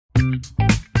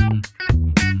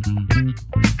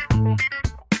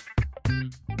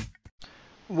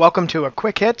Welcome to a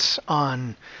quick hits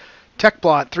on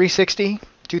Tecplot 360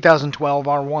 2012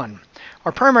 R1.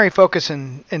 Our primary focus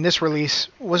in this release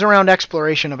was around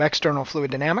exploration of external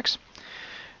fluid dynamics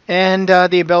and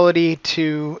the ability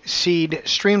to seed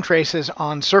stream traces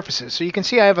on surfaces. So you can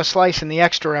see I have a slice in the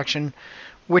X direction,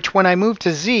 which when I move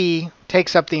to Z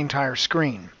takes up the entire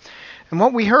screen. And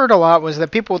what we heard a lot was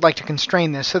that people would like to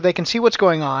constrain this so they can see what's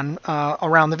going on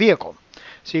around the vehicle.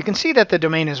 So you can see that the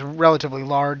domain is relatively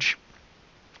large.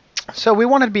 So we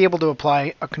wanted to be able to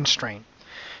apply a constraint.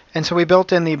 And so we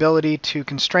built in the ability to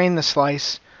constrain the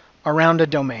slice around a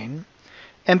domain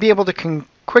and be able to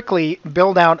quickly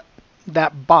build out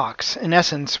that box. In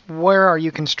essence, where are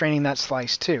you constraining that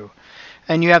slice to?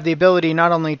 And you have the ability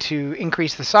not only to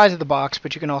increase the size of the box,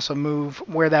 but you can also move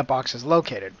where that box is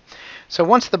located. So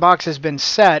once the box has been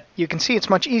set, you can see it's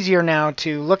much easier now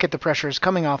to look at the pressures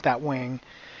coming off that wing.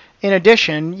 In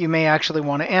addition, you may actually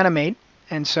want to animate.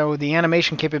 And so the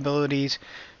animation capabilities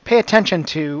pay attention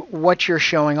to what you're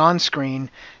showing on screen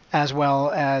as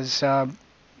well as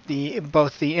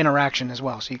both the interaction as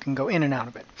well. So you can go in and out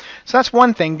of it. So that's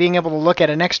one thing, being able to look at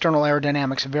an external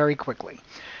aerodynamics very quickly.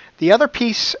 The other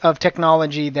piece of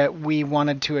technology that we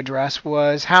wanted to address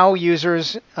was how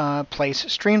users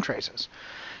place stream traces.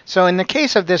 So in the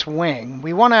case of this wing,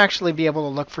 we want to actually be able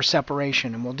to look for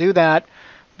separation. And we'll do that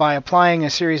by applying a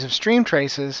series of stream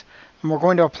traces, and we're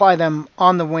going to apply them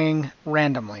on the wing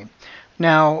randomly.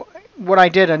 Now, what I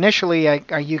did initially,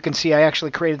 you can see I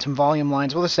actually created some volume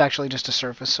lines. Well, this is actually just a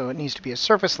surface, so it needs to be a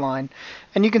surface line.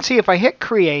 And you can see if I hit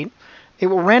create, it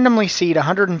will randomly seed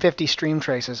 150 stream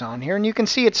traces on here, and you can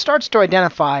see it starts to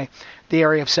identify the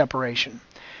area of separation.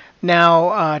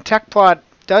 Now, Tecplot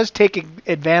does take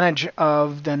advantage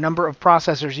of the number of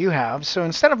processors you have, so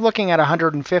instead of looking at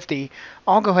 150,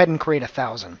 I'll go ahead and create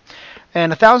 1,000.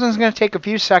 And 1,000 is going to take a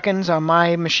few seconds. On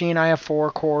my machine, I have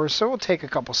 4 cores, so it will take a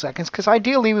couple seconds, because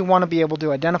ideally we want to be able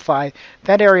to identify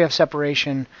that area of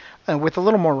separation with a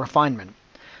little more refinement.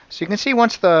 So you can see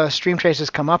once the stream traces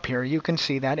come up here, you can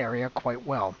see that area quite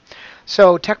well.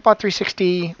 So Tecplot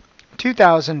 360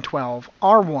 2012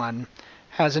 R1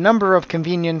 has a number of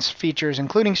convenience features,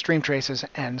 including stream traces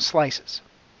and slices.